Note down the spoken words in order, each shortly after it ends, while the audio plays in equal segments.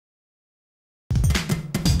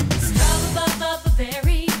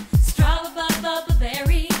strawberry,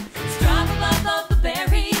 strawberry,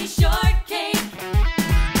 strawberry shortcake.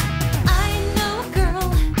 I know a girl,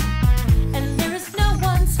 and there is no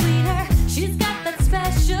one sweeter. She's got that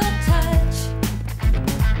special touch,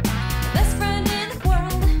 best friend in the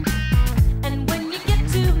world. And when you get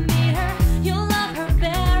to meet her, you'll love her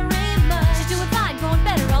very much. She's doing fine, going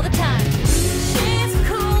better all the time. She's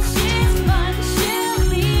cool, she's fun, she'll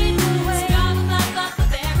lead the way.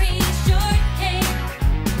 Strawberry shortcake.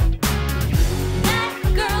 That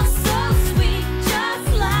girl's so sweet, just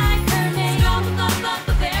like her name.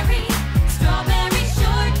 Strawberry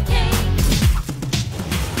shortcake.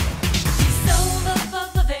 She's so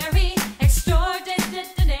very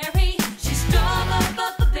extraordinary. She's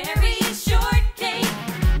strawberry shortcake.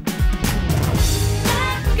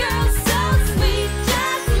 That girl's so sweet,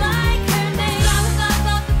 just like her name.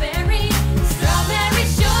 Strawberry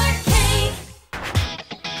shortcake.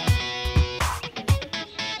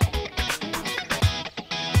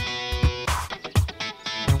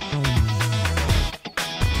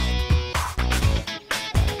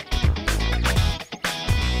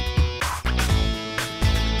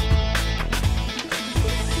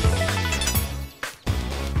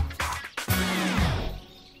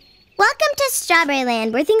 Welcome to Strawberry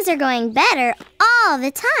Land, where things are going better all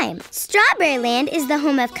the time. Strawberry Land is the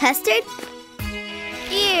home of Custard,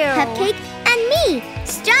 Cupcake, and me,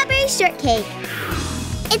 Strawberry Shortcake.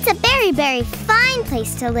 It's a very, very fine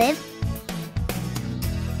place to live.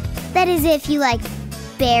 That is if you like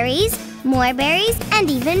berries, more berries, and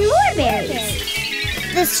even more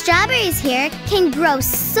berries. The strawberries here can grow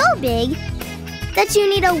so big that you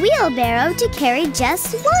need a wheelbarrow to carry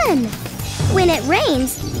just one. When it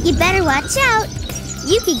rains, you better watch out.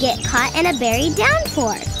 You could get caught in a berry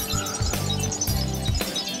downpour.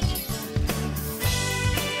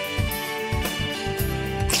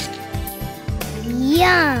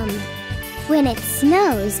 Yum! When it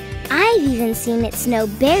snows, I've even seen it snow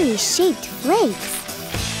berry-shaped flakes.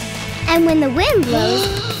 And when the wind blows,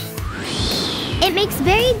 it makes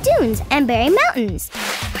berry dunes and berry mountains,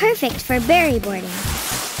 perfect for berry boarding.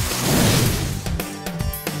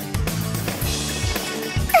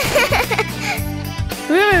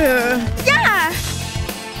 Yeah!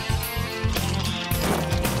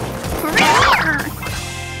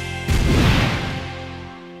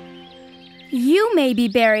 You may be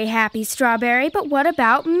very happy, Strawberry, but what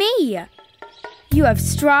about me? You have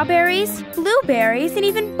strawberries, blueberries, and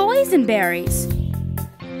even boysenberries.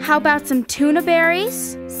 How about some tuna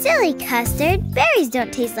berries? Silly Custard, berries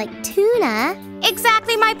don't taste like tuna.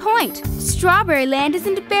 Exactly my point. Strawberry Land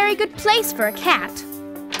isn't a very good place for a cat.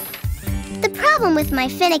 The problem with my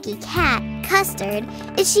finicky cat, Custard,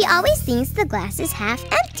 is she always thinks the glass is half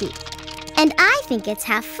empty. And I think it's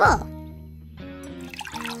half full.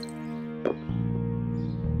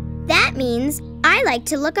 That means I like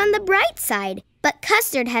to look on the bright side, but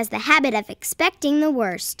Custard has the habit of expecting the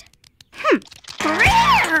worst.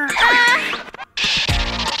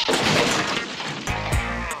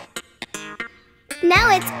 Now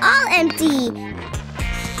it's all empty.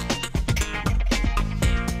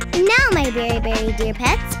 Now, my very, very dear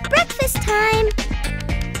pets, breakfast time.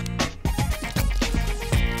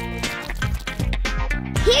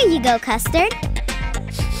 Here you go, Custard.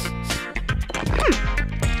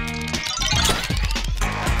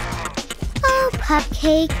 Oh,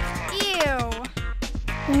 Cupcake.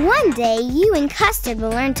 Ew. One day, you and Custard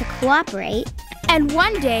will learn to cooperate. And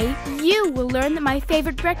one day, you will learn that my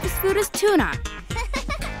favorite breakfast food is tuna.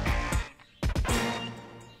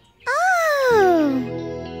 Oh.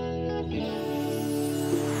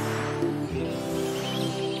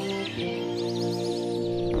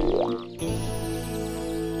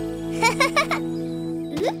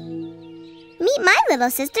 Meet my little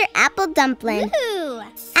sister, Apple Dumpling. Woohoo!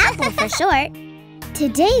 Apple for short.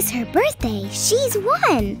 Today's her birthday. She's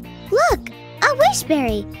 1. Look, a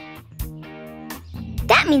wishberry.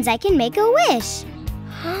 That means I can make a wish.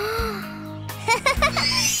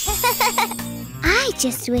 I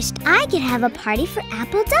just wished I could have a party for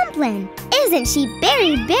Apple Dumpling. Isn't she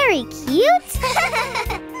very, very cute?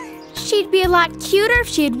 She'd be a lot cuter if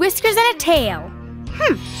she had whiskers and a tail.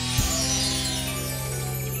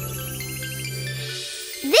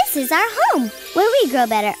 This is our home, where we grow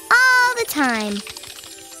better all the time.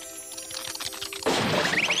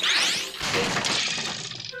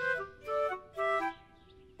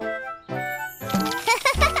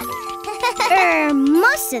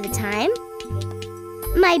 Most of the time.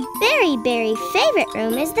 My very, very favorite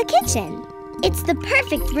room is the kitchen. It's the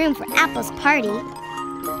perfect room for Apple's party.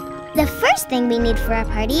 The first thing we need for a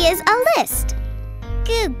party is a list.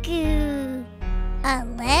 Goo goo. A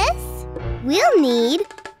list? we'll need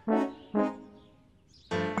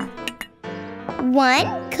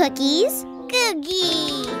 1 cookies,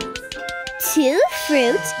 2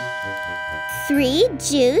 fruit, 3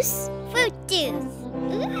 juice,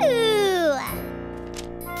 Ooh.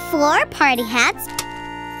 4 party hats,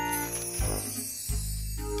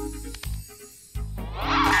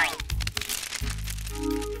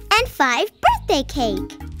 and 5 birthday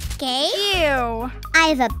cake. Ew. I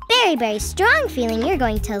have a very, very strong feeling you're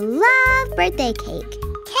going to love birthday cake.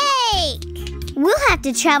 We'll have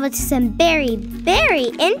to travel to some very, very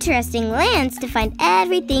interesting lands to find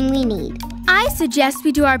everything we need. I suggest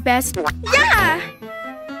we do our best to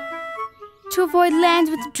avoid lands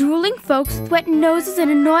with drooling folks with wet noses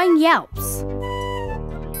and annoying yelps.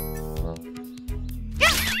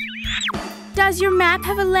 Does your map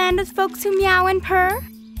have a land with folks who meow and purr?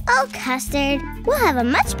 Oh, Custard, we'll have a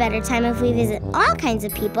much better time if we visit all kinds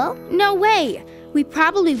of people. No way. We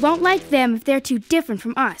probably won't like them if they're too different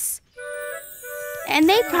from us. And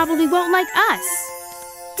they probably won't like us.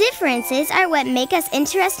 Differences are what make us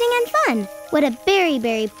interesting and fun. What a very,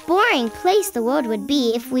 very boring place the world would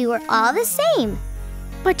be if we were all the same.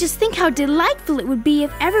 But just think how delightful it would be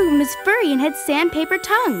if everyone was furry and had sandpaper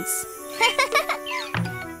tongues.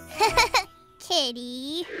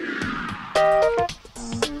 Kitty.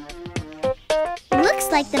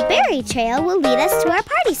 Looks like the berry trail will lead us to our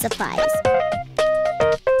party supplies.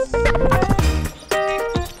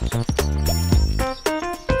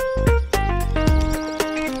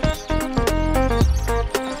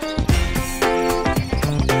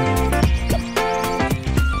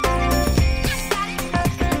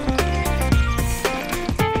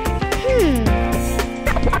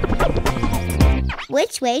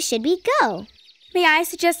 Which way should we go? May I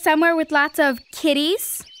suggest somewhere with lots of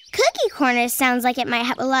kitties? Cookie Corner sounds like it might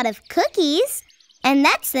have a lot of cookies. And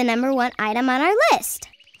that's the #1 item on our list.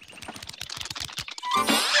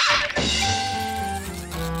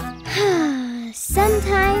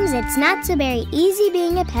 Sometimes it's not so very easy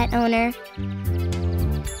being a pet owner.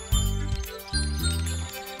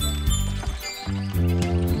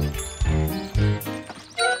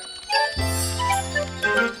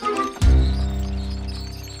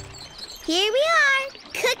 Here we are,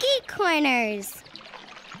 Cookie Corners.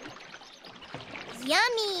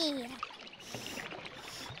 Yummy!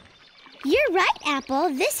 You're right,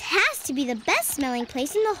 Apple. This has to be the best smelling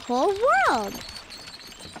place in the whole world.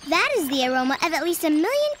 That is the aroma of at least 1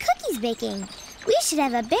 million cookies baking. We should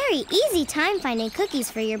have a very easy time finding cookies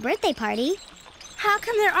for your birthday party. How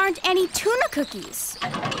come there aren't any tuna cookies?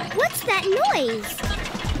 What's that noise?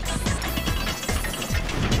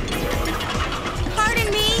 Pardon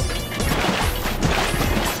me?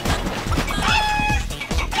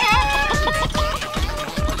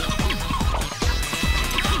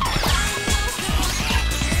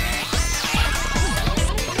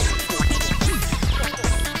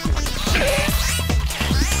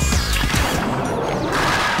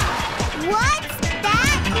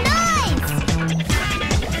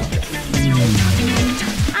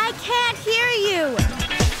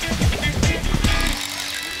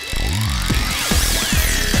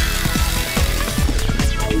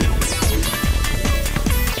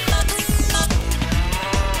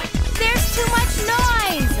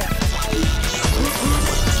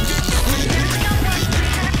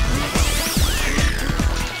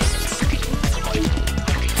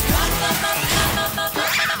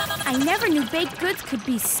 Baked goods could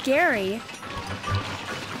be scary.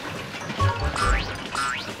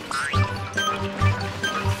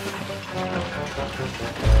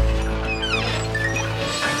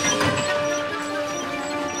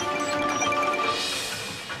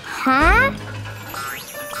 Huh?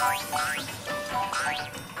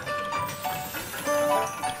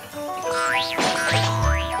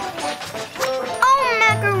 Oh,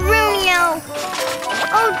 macaronio!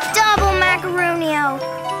 Oh, double macaronio!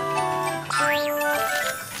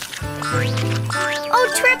 Oh,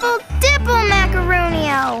 triple dipple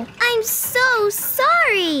macaronio! I'm so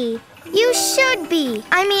sorry! You should be.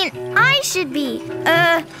 I mean, I should be.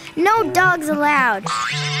 No dogs allowed.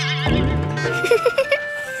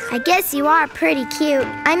 I guess you are pretty cute.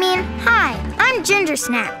 I mean, hi, I'm Ginger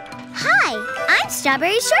Snap. Hi, I'm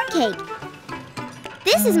Strawberry Shortcake.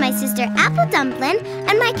 This is my sister Apple Dumpling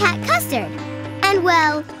and my cat Custard. And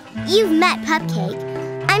well, you've met Pupcake.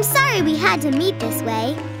 I'm sorry we had to meet this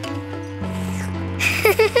way.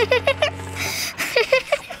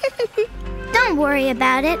 Don't worry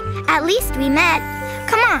about it. At least we met.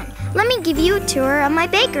 Come on, let me give you a tour of my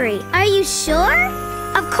bakery. Are you sure?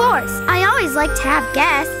 Of course. I always like to have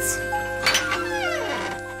guests.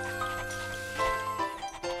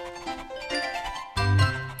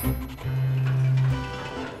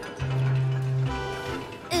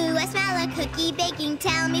 cookie baking.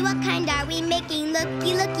 Tell me what kind are we making?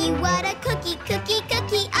 Looky, looky, what a cookie, cookie,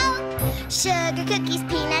 cookie, oh! Sugar cookies,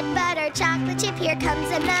 peanut butter, chocolate chip, here comes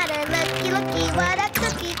another. Looky, looky, what a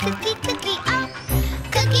cookie, cookie, cookie, oh!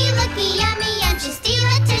 Cookie, looky, yummy, yumptious,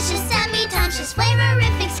 delicious, yummy, tumptious,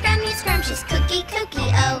 flavorific, scrummy, scrumptious, cookie,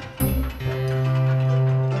 cookie, oh!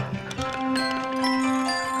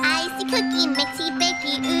 Icy cookie, mixy,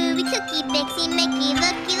 bakey, ooey cookie, bixy, mickey,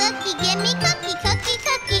 looky, looky, give me cookie, cookie,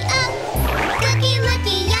 cookie, oh! Cookie,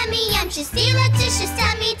 looky, yummy, yumptious, delicious,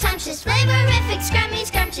 yummy, tumptious, flavorific, scrummy,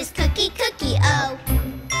 scrumptious, cookie, cookie, oh!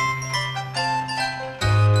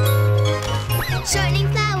 Shortening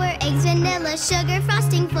flour, eggs, vanilla, sugar,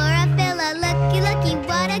 frosting for a filler. Looky, looky,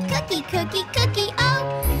 what a cookie, cookie, cookie,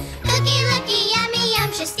 oh! Cookie, looky, yummy,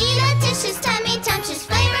 yumptious, delicious, tummy, tumptious,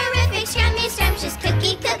 flavorific, scrummy, scrumptious,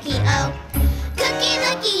 cookie, cookie, oh! Cookie,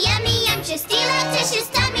 looky, yummy, yumptious, delicious,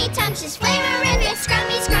 tummy, tumptious, flavorific,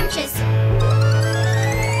 scrummy, scrumptious,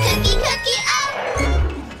 cookie, cookie, oh!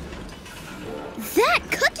 That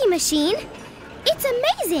cookie machine? It's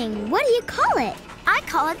amazing! What do you call it? I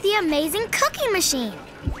call it the Amazing Cookie Machine.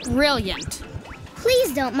 Brilliant.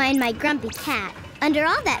 Please don't mind my grumpy cat. Under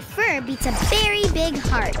all that fur beats a very big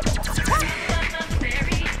heart.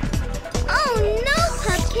 Oh no,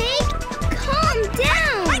 Cupcake! Calm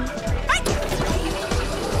down!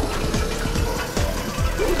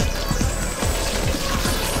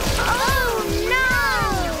 Oh no!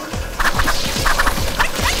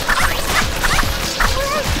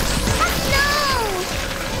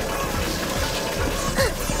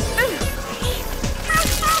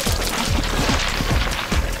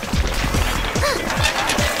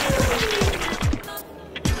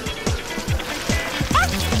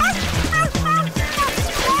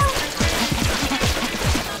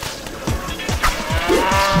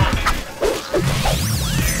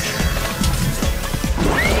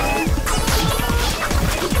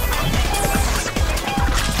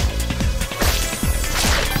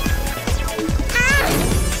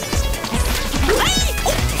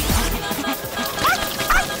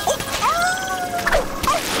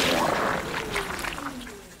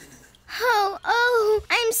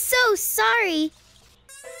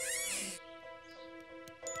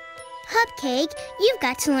 Cupcake, you've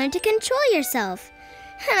got to learn to control yourself.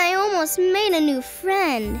 And I almost made a new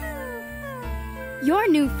friend. Your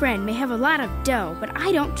new friend may have a lot of dough, but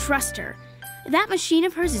I don't trust her. That machine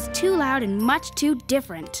of hers is too loud and much too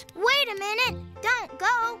different. Wait a minute! Don't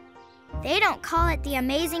go! They don't call it the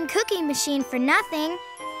Amazing Cookie Machine for nothing.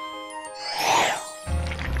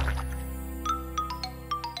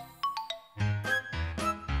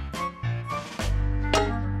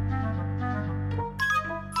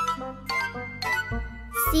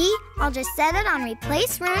 See, I'll just set it on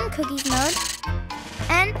Replace Ruined Cookies mode,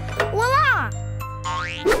 and voila!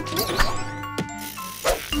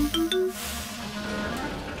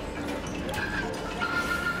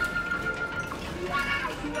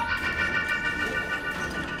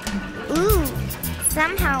 Ooh,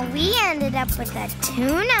 somehow we ended up with a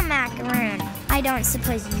tuna macaroon. I don't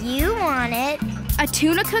suppose you want it. A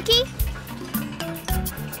tuna cookie?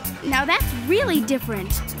 Now that's really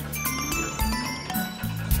different.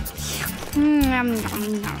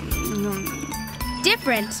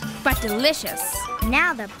 Different, but delicious.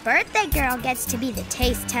 Now the birthday girl gets to be the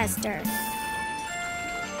taste tester.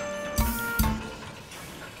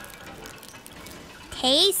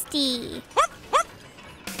 Tasty.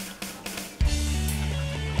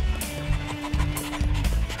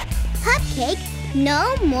 Cupcake,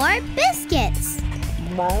 no more biscuits.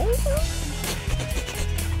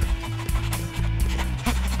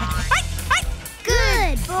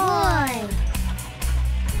 Good boy.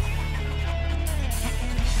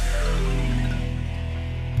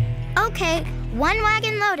 Okay, one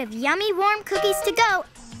wagon load of yummy warm cookies to go,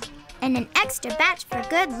 and an extra batch for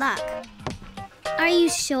good luck. Are you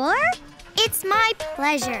sure? It's my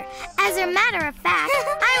pleasure. As a matter of fact,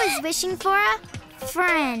 I was wishing for a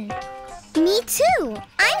friend. Me too.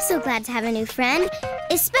 I'm so glad to have a new friend,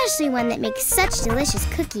 especially one that makes such delicious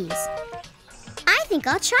cookies. I think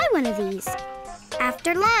I'll try one of these.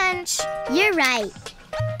 After lunch. You're right.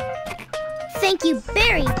 Thank you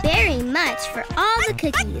very, very much for all the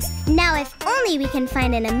cookies. Now if only we can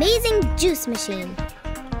find an amazing juice machine.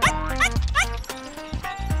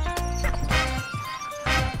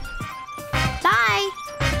 Bye.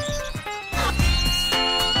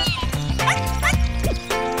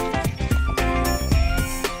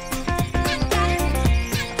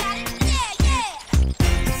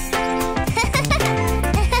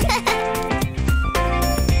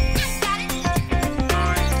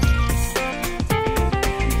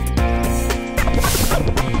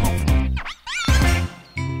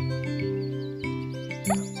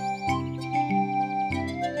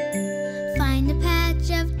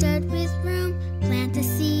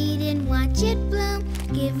 watch it bloom.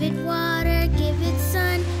 Give it water, give it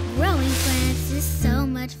sun. Growing plants is so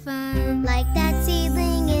much fun. Like that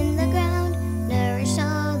seedling in the ground, nourish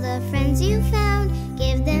all the friends you found.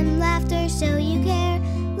 Give them laughter, show you care.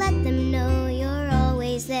 Let them know you're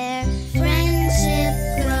always there. Friendship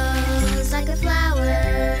grows like a flower.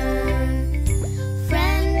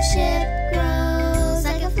 Friendship grows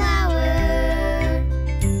like a flower.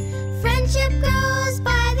 Friendship grows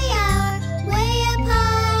by the hour, way up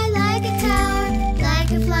high like a tower.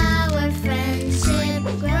 Like a flower, friendship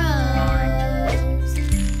grows.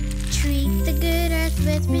 Treat the good earth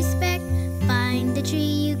with respect. Find a tree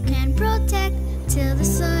you can protect. Till the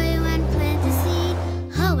soil and plant the seed.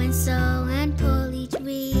 Hoe and sow and pull each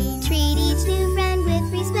weed. Treat each new friend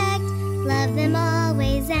with respect. Love them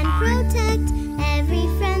always and protect. Every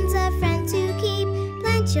friend's a friend to keep.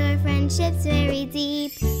 Plant your friendships very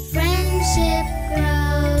deep. Friendship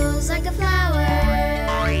grows like a flower.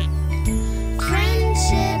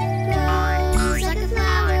 Friendship grows like a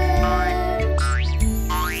flower.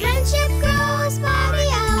 Friendship grows by the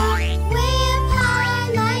hour, way up high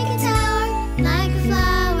like a tower. Like a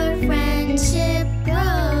flower, friendship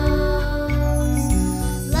grows.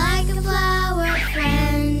 Like a flower,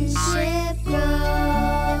 friendship grows.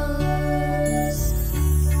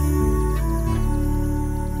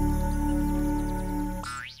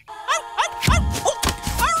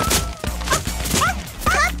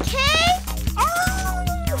 Cupcake!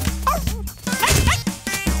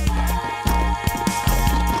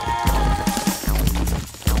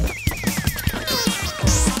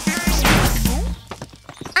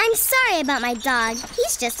 I'm sorry about my dog.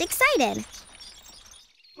 He's just excited.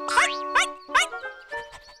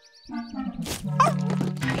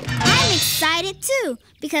 I'm excited too,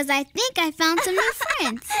 because I think I found some new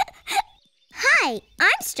friends. Hi,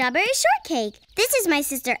 I'm Strawberry Shortcake. This is my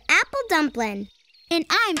sister Apple Dumpling. And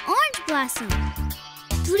I'm Orange Blossom.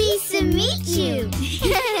 Pleased to meet you.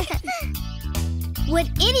 Would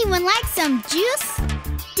anyone like some juice?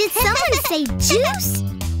 Did someone say juice?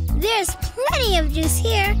 There's plenty of juice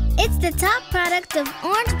here. It's the top product of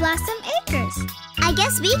Orange Blossom Acres. I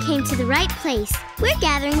guess we came to the right place. We're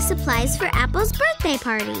gathering supplies for Apple's birthday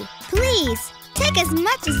party. Please, take as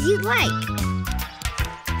much as you'd like.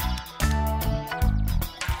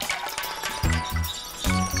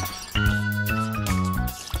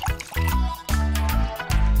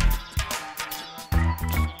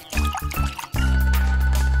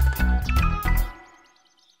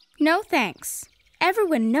 No thanks.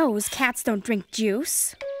 Everyone knows cats don't drink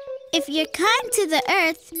juice. If you're kind to the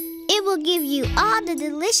earth, it will give you all the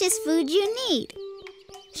delicious food you need.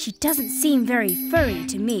 She doesn't seem very furry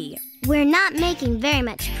to me. We're not making very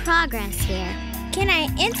much progress here. Can I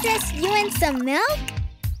interest you in some milk?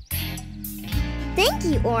 Thank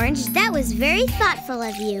you, Orange. That was very thoughtful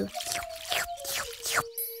of you.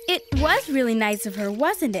 It was really nice of her,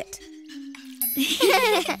 wasn't it?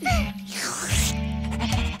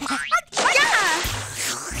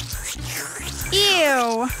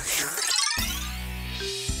 Ew!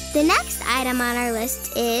 The next item on our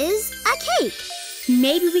list is a cake.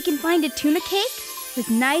 Maybe we can find a tuna cake with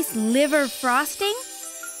nice liver frosting?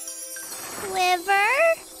 Liver?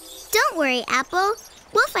 Don't worry, Apple.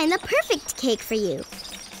 We'll find the perfect cake for you.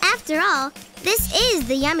 After all, this is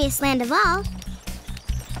the yummiest land of all.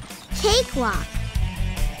 Cakewalk.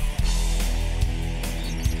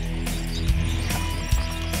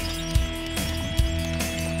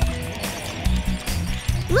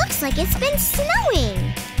 Looks like it's been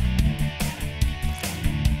snowing.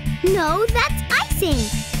 No, that's icing.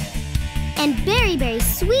 And very, very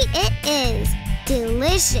sweet it is.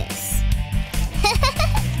 Delicious.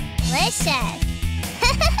 Delicious.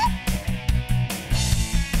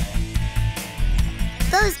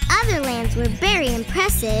 Those other lands were very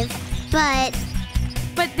impressive, but...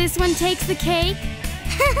 But this one takes the cake?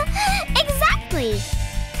 Exactly.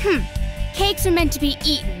 Cakes are meant to be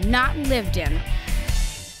eaten, not lived in.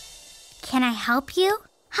 Can I help you?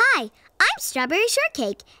 Hi, I'm Strawberry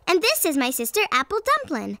Shortcake, and this is my sister Apple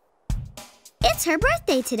Dumpling. It's her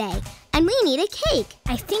birthday today, and we need a cake.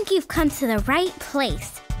 I think you've come to the right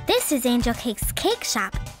place. This is Angel Cake's cake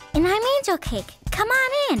shop, and I'm Angel Cake. Come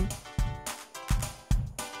on in.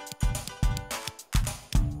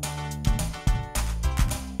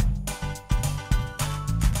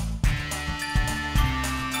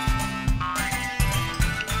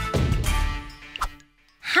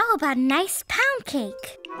 How about a nice pound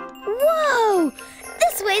cake? Whoa!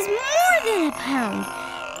 This weighs more than a pound.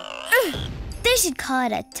 Ugh, they should call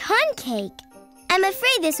it a ton cake. I'm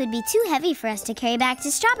afraid this would be too heavy for us to carry back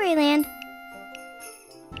to Strawberry Land.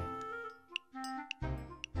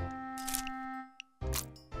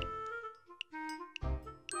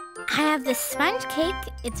 I have this sponge cake.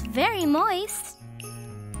 It's very moist.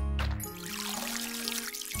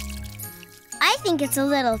 I think it's a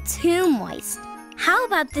little too moist. How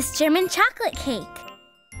about this German chocolate cake?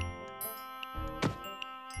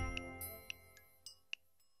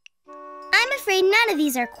 I'm afraid none of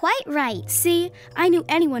these are quite right. See, I knew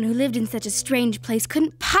anyone who lived in such a strange place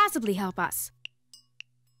couldn't possibly help us.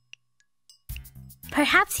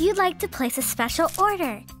 Perhaps you'd like to place a special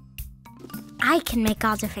order. I can make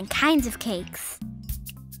all different kinds of cakes.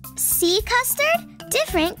 See, Custard?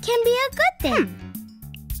 Different can be a good thing.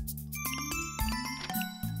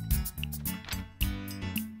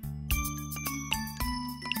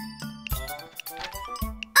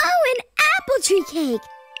 Oh, an apple tree cake!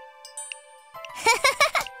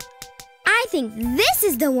 I think this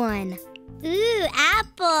is the one. Ooh,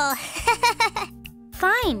 apple.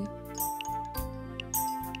 Fine.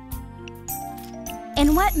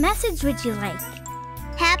 And what message would you like?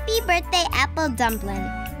 Happy birthday, apple dumpling.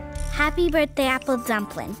 Happy birthday, apple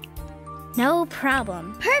dumpling. No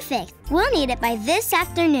problem. Perfect. We'll need it by this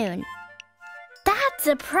afternoon. That's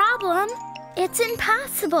a problem. It's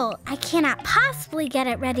impossible. I cannot possibly get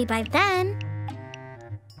it ready by then.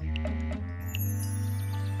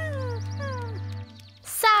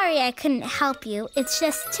 Sorry I couldn't help you. It's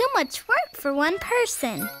just too much work for one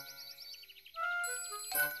person.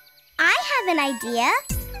 I have an idea.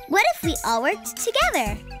 What if we all worked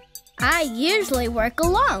together? I usually work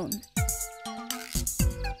alone.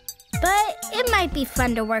 But it might be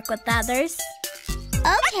fun to work with others.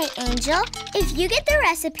 Okay, Angel. If you get the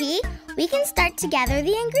recipe, we can start to gather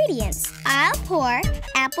the ingredients. I'll pour,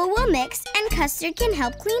 Apple will mix, and Custard can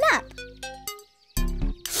help clean up.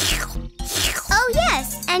 Oh,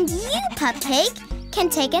 yes, and you, Pupcake, can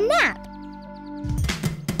take a nap.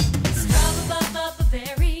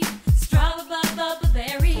 Strawberry,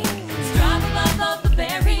 strawberry,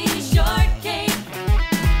 strawberry shortcake.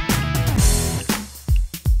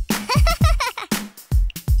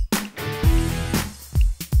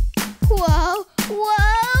 Whoa,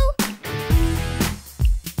 whoa!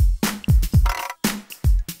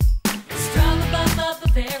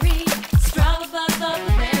 Strawberry, strawberry,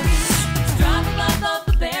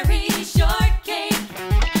 strawberry shortcake.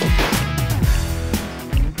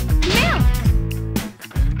 Milk!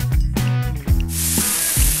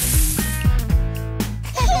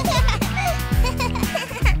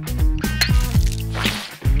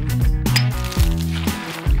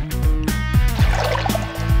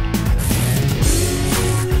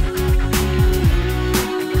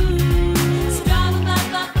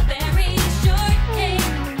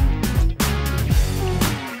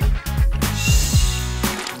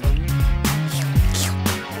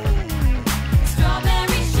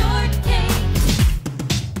 Strawberry shortcake. Strawberry shortcake.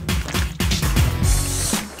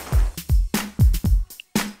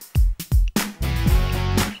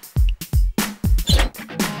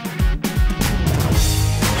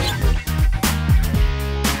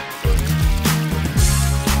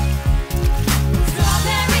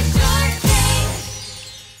 Strawberry shortcake.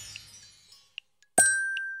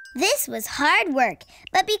 This was hard work,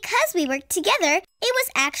 but because we worked together, it was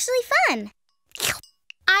actually fun.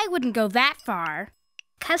 I wouldn't go that far.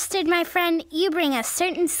 Custard, my friend, you bring a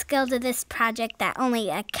certain skill to this project that only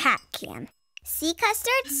a cat can. See,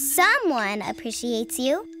 Custard? Someone appreciates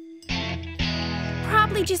you.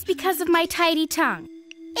 Probably just because of my tidy tongue.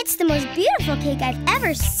 It's the most beautiful cake I've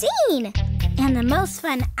ever seen. And the most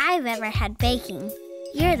fun I've ever had baking.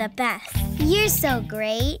 You're the best. You're so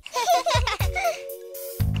great.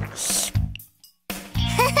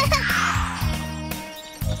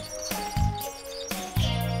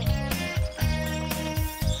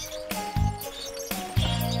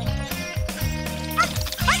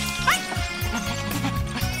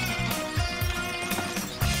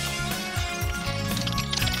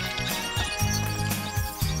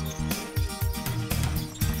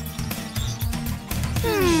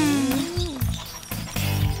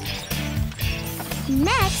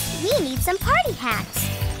 Next, we need some party hats.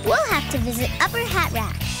 We'll have to visit Upper Hat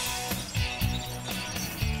Rack.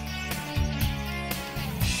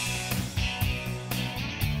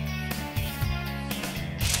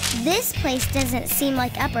 This place doesn't seem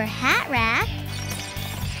like Upper Hat Rack.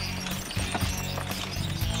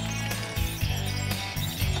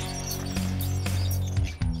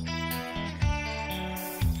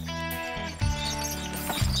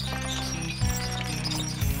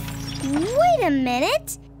 Wait a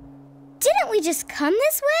minute. Didn't we just come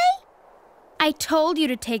this way? I told you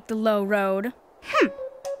to take the low road.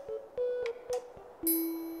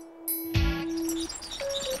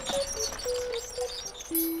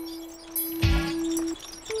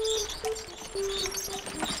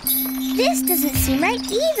 This doesn't seem right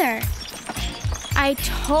either. I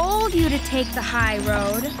told you to take the high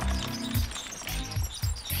road.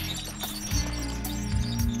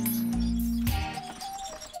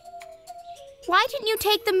 Why didn't you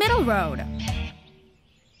take the middle road?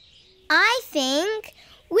 I think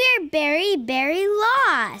we're very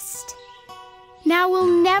lost. Now we'll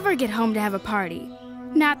never get home to have a party.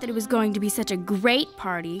 Not that it was going to be such a great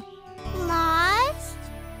party. Lost?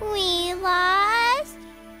 We lost?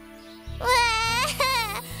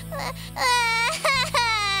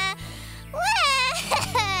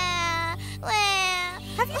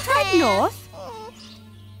 Have you tried north?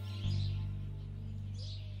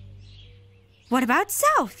 What about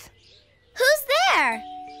south? Who's there?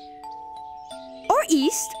 Or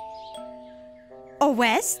east? Or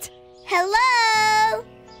west? Hello?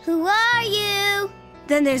 Who are you?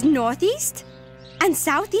 Then there's northeast and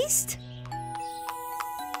southeast.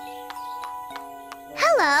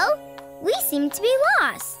 Hello? We seem to be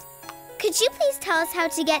lost. Could you please tell us how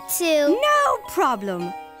to get to... No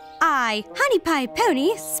problem. I, Honey Pie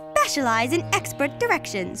Pony, specialize in expert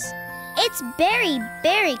directions. It's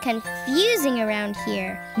very confusing around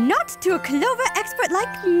here. Not to a clover expert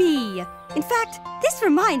like me. In fact, this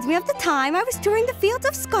reminds me of the time I was touring the fields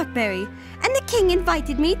of Scottberry, and the king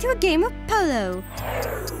invited me to a game of polo.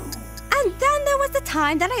 And then there was the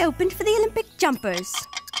time that I opened for the Olympic jumpers.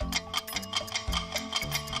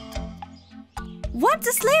 Once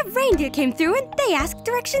a sleigh of reindeer came through and they asked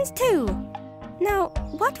directions too. Now,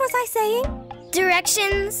 what was I saying?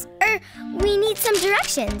 Directions? We need some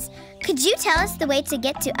directions. Could you tell us the way to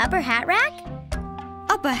get to Upper Hat Rack?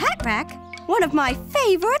 Upper Hat Rack? One of my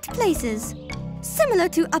favorite places. Similar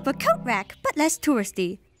to Upper Coat Rack, but less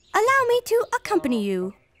touristy. Allow me to accompany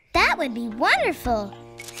you. That would be wonderful.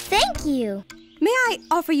 Thank you. May I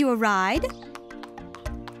offer you a ride?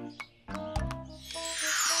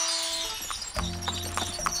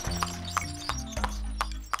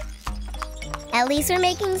 At least we're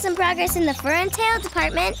making some progress in the fur and tail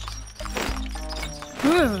department.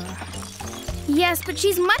 Yes, but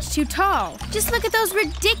she's much too tall. Just look at those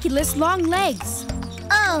ridiculous long legs.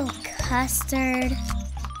 Oh, Custard.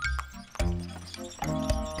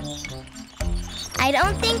 I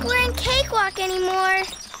don't think we're in Cakewalk anymore.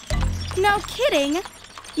 No kidding.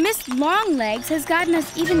 Miss Longlegs has gotten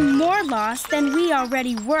us even more lost than we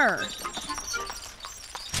already were.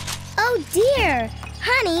 Oh dear.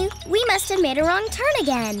 Honey, we must have made a wrong turn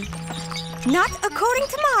again. Not according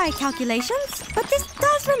to my calculations, but this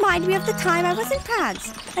does remind me of the time I was in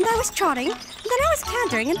prance, and I was trotting, and then I was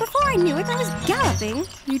cantering, and before I knew it, I was galloping.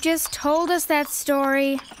 You just told us that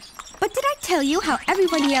story. But did I tell you how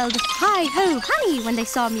everyone yelled, "Hi-ho, honey," when they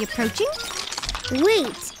saw me approaching?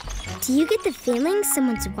 Wait, do you get the feeling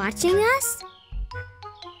someone's watching us?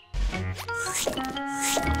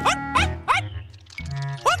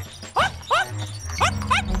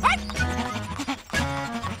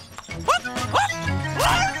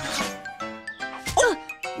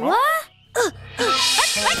 What?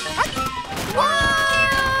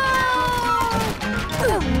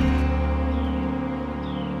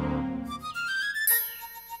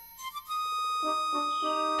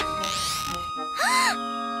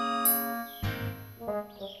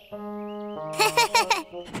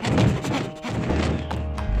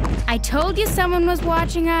 I told you someone was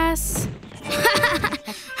watching us.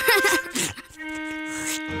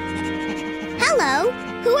 Hello,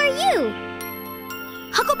 who are you?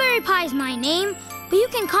 Huckleberry Pie's my name, but you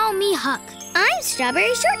can call me Huck. I'm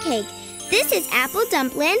Strawberry Shortcake. This is Apple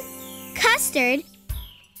Dumpling, Custard,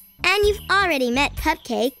 and you've already met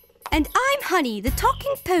Cupcake. And I'm Honey, the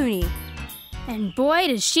talking pony. And boy,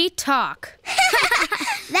 does she talk.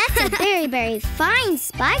 That's a very fine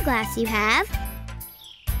spyglass you have.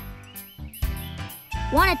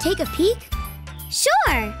 Want to take a peek?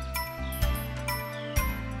 Sure.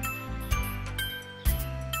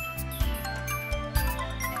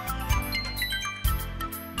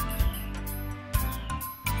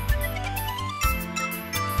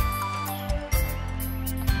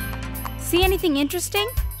 See anything interesting?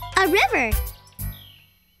 A river.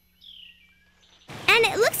 And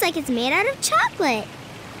it looks like it's made out of chocolate.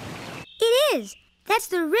 It is. That's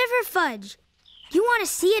the River Fudge. You want to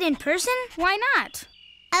see it in person? Why not?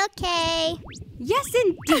 Okay. Yes,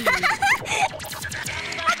 indeed.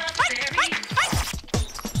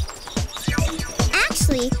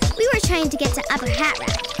 Actually, we were trying to get to Upper Hat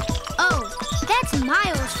Rack. Oh, that's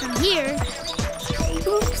miles from here.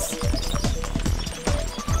 Oops.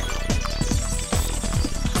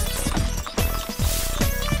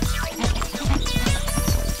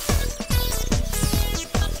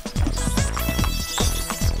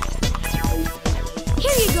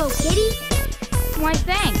 Here you go, go, Kitty. Why,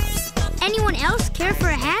 thanks. Anyone else care for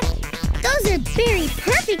a hat? Those are very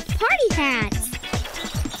perfect party hats.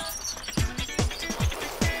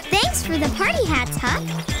 Thanks for the party hats, Huck.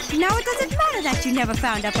 Now it doesn't matter that you never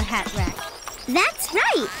found up a hat rack. That's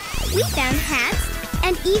right. We found hats,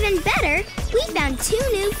 and even better, we found 2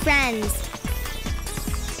 new friends.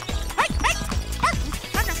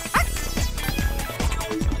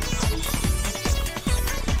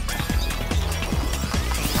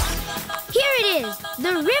 Here it is,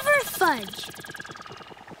 the River Fudge.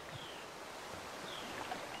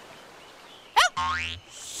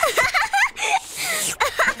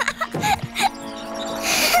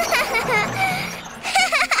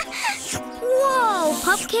 Whoa,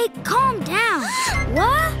 Pupcake, calm down.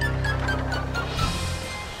 What?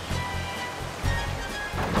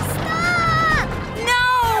 Stop!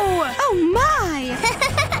 No! Oh, my!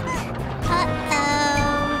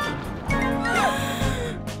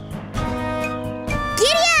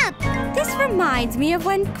 Giddy up! This reminds me of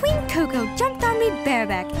when Queen Coco jumped on me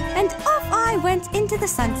bareback, and off I went into the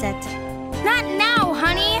sunset. Not now,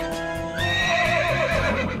 honey.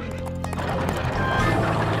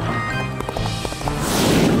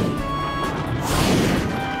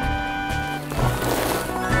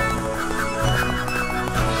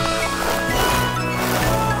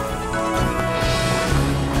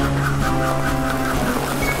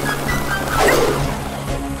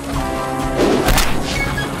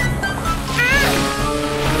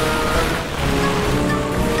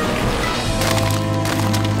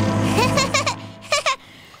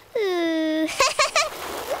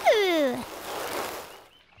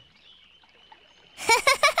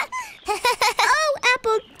 Oh,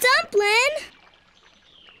 Apple Dumpling!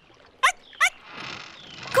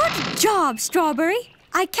 Good job, Strawberry.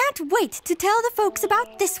 I can't wait to tell the folks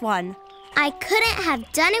about this one. I couldn't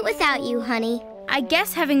have done it without you, honey. I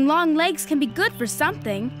guess having long legs can be good for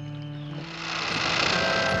something.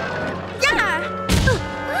 Yeah!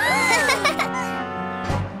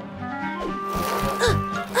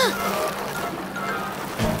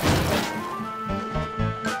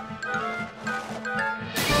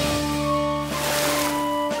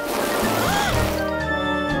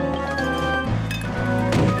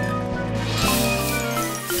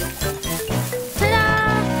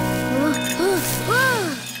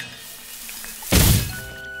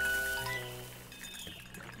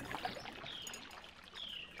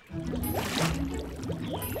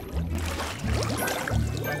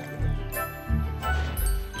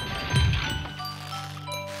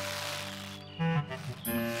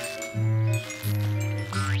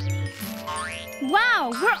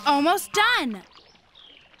 Wow, we're almost done.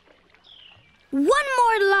 One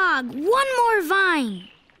more log, one more vine.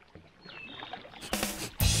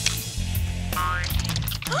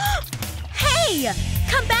 Hey!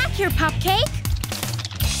 Come back here, Pupcake.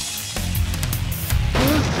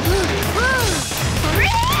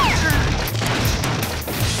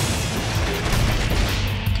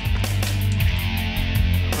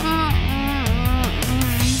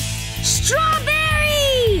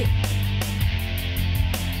 Strawberry!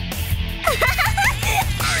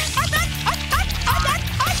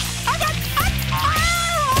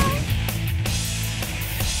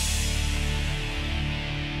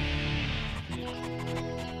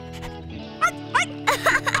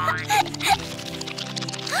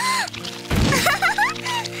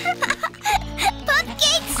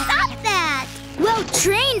 Pupcake, stop that! Well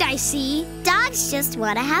trained, I see. Dogs just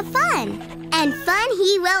want to have fun. And fun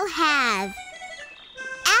he will have.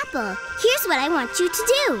 Apple, here's what I want you to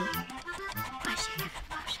do.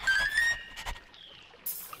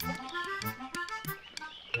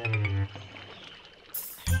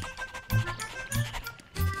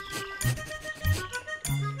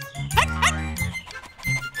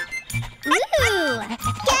 Ooh,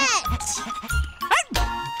 catch!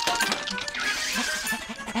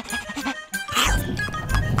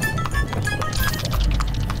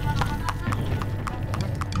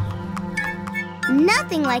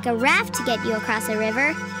 Nothing like a raft to get you across a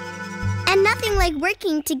river. And nothing like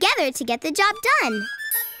working together to get the job done.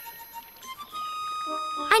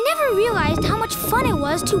 I never realized how much fun it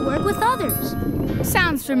was to work with others.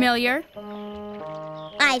 Sounds familiar.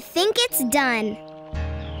 I think it's done.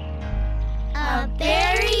 A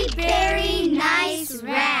very, very nice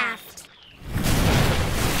raft.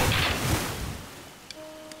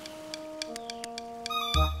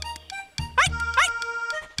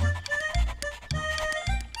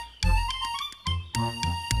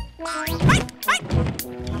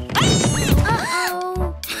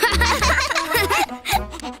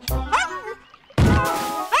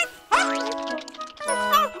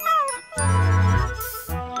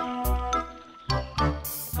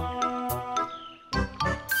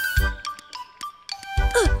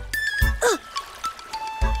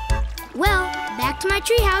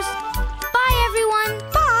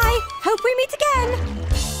 hope we meet again.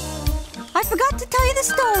 I forgot to tell you the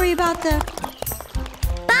story about the...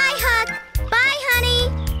 Bye, Huck. Bye,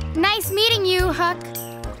 honey. Nice meeting you, Huck.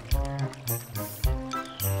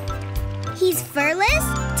 He's furless,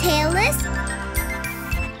 tailless,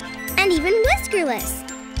 and even whiskerless.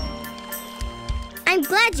 I'm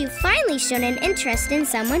glad you've finally shown an interest in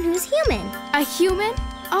someone who's human. A human?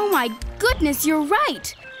 Oh my goodness, you're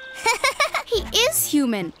right. He is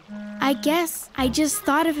human. I guess I just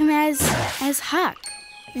thought of him as Huck.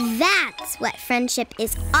 That's what friendship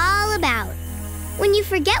is all about. When you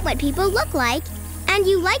forget what people look like and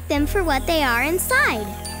you like them for what they are inside.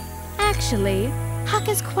 Actually, Huck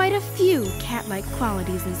has quite a few cat-like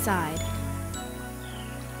qualities inside.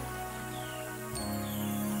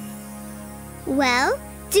 Well,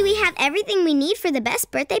 do we have everything we need for the best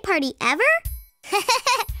birthday party ever?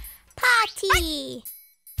 Party!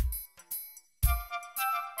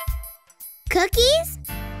 Cookies?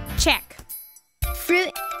 Check.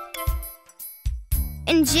 Fruit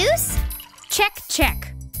and juice? Check,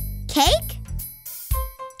 check. Cake?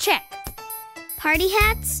 Check. Party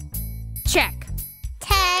hats? Check.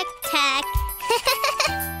 Tag, tag.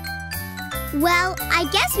 Well, I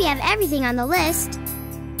guess we have everything on the list.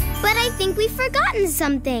 But I think we've forgotten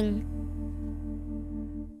something.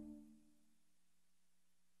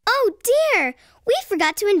 Oh dear! We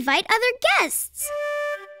forgot to invite other guests.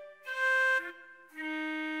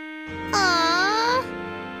 Aww.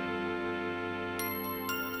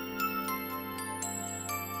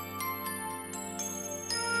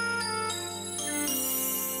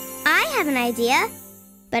 I have an idea,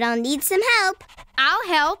 but I'll need some help. I'll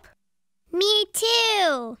help. Me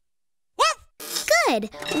too. Good.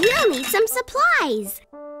 We'll need some supplies.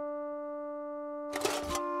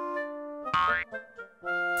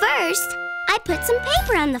 First, I put some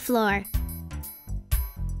paper on the floor.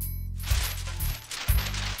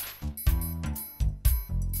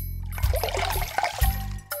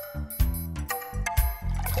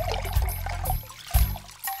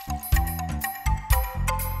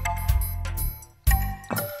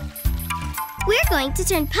 We're going to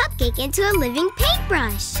turn Pupcake into a living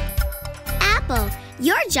paintbrush. Apple,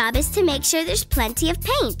 your job is to make sure there's plenty of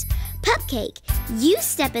paint. Pupcake, you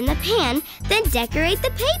step in the pan, then decorate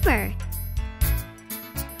the paper.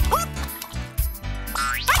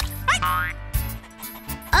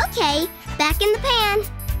 Okay, back in the pan.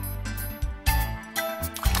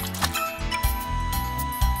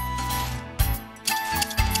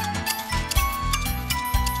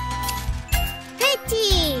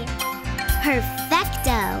 Pretty!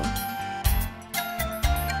 Perfecto!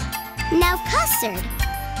 Now, Custard,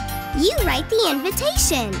 you write the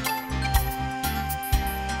invitation.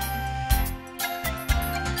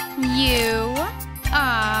 You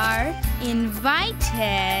are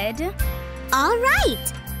invited. All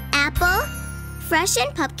right, Apple, freshen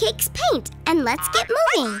Pupcake's paint and let's get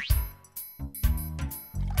moving.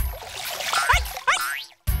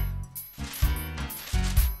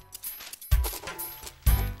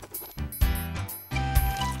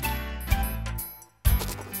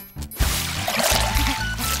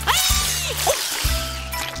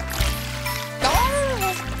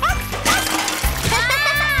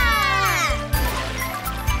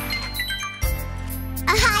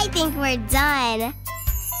 I think we're done.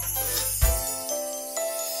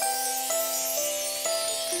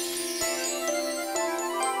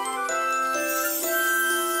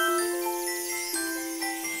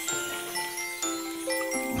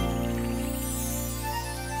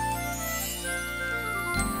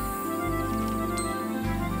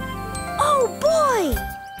 Oh boy!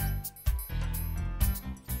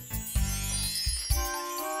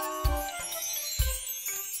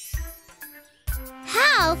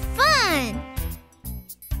 How fun!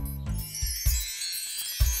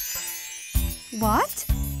 What?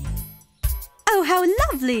 Oh, how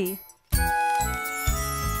lovely!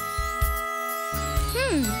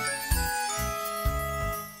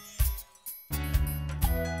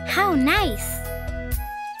 How nice!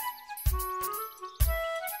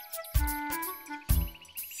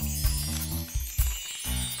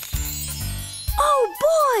 Oh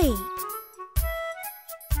boy!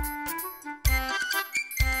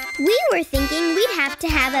 We were thinking we'd have to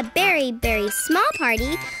have a very, very small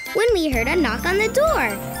party when we heard a knock on the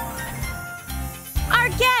door. Our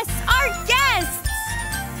guests! Our guests!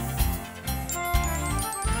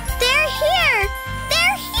 They're here!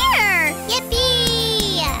 They're here!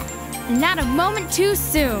 Yippee! Not a moment too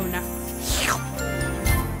soon. A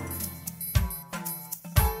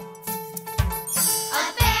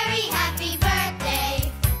very happy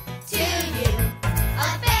birthday to you.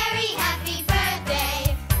 A very happy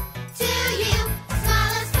birthday to you.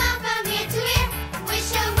 Smallest smile from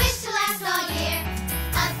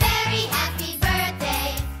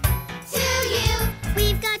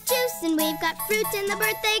fruit and the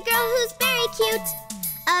birthday girl who's very cute.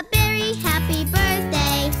 A very happy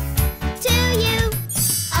birthday to you.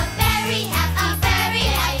 A very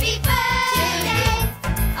happy birthday.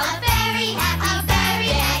 A very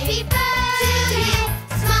happy birthday to you.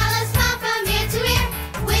 Smile from ear to ear.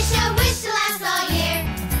 Wish a wish to last all year.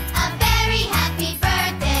 A very happy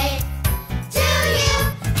birthday to you.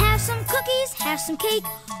 Have some cookies, have some cake.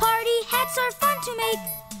 Party hats are fun to make.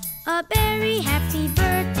 A very happy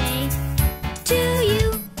birthday to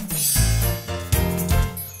you.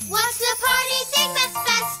 What's the party thing that's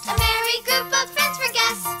best? A merry group of friends for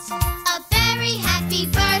guests. A very happy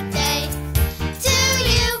birthday to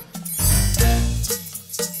you.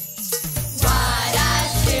 What a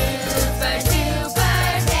super duper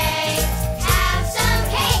day. Have some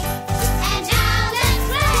cake and now let's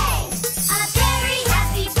play. A very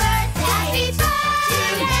happy birthday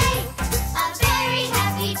today. A very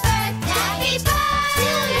happy birthday to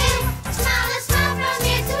you. Smile from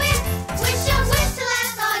ear to ear. Wish a wish to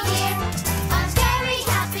last all year. A very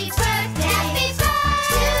happy birthday to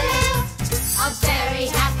you. A very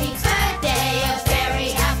happy birthday. A very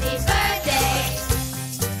happy birthday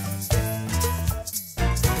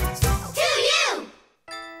to you.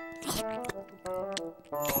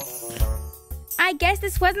 I guess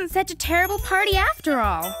this wasn't such a terrible party after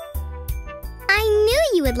all. I knew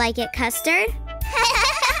you would like it, Custard.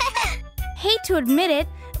 Hate to admit it,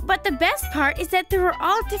 but the best part is that there were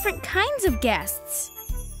all different kinds of guests.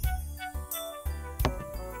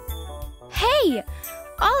 Hey!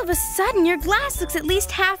 All of a sudden, your glass looks at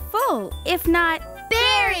least half full, if not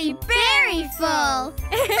Very, very full.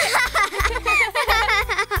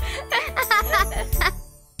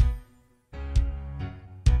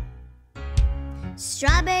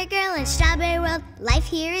 Strawberry Girl and Strawberry World, life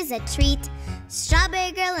here is a treat.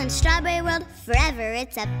 Strawberry Girl and Strawberry World, forever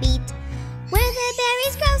it's a beat. Where the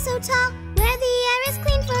berries grow so tall, where the air is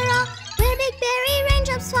clean for all, where big berry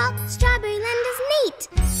raindrops fall, Strawberry Land is neat.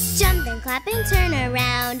 Jump and clap and turn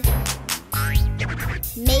around,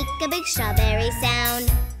 make a big strawberry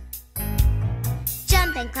sound.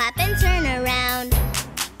 Jump and clap and turn around,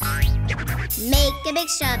 make a big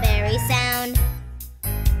strawberry sound.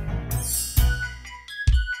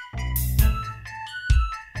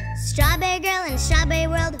 Strawberry Girl and Strawberry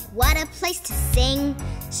World, what a place to sing.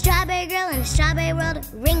 Strawberry Girl and Strawberry World,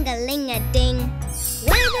 ring-a-ling-a-ding.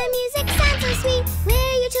 Where the music sounds so sweet,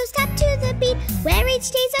 where you two step to the beat, where each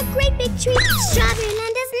day's a great big treat, Strawberry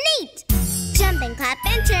Land is neat. Jump and clap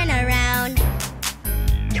and turn around,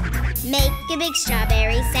 make a big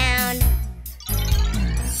strawberry sound.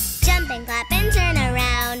 Jump and clap and turn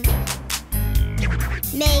around,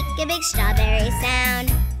 make a big strawberry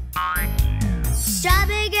sound.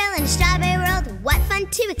 Strawberry Girl and Strawberry World, what fun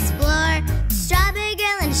to explore. Strawberry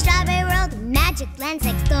Girl and Strawberry World, magic lands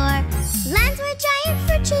next door. Lands where giant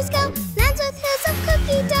fruit trees go, lands with hills of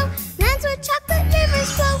cookie dough, lands where chocolate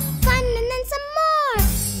rivers flow, fun and then some more.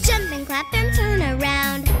 Jump and clap and turn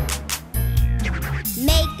around,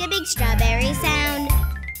 make a big strawberry sound.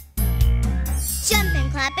 Jump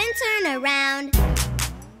and clap and turn around,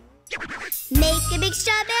 make a big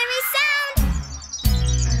strawberry sound.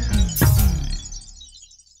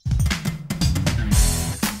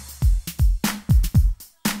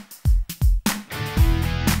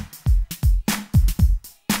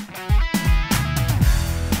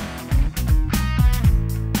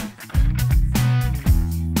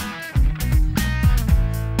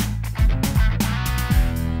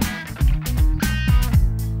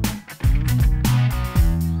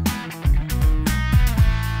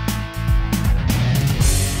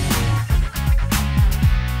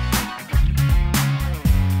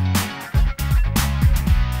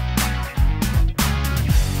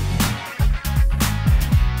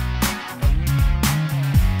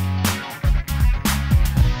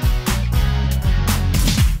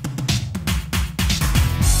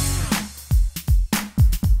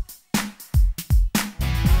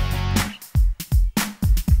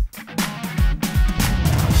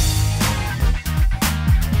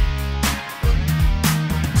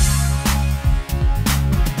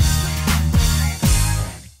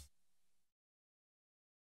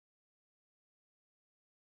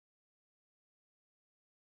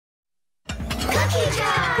 Cookie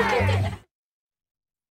Jar!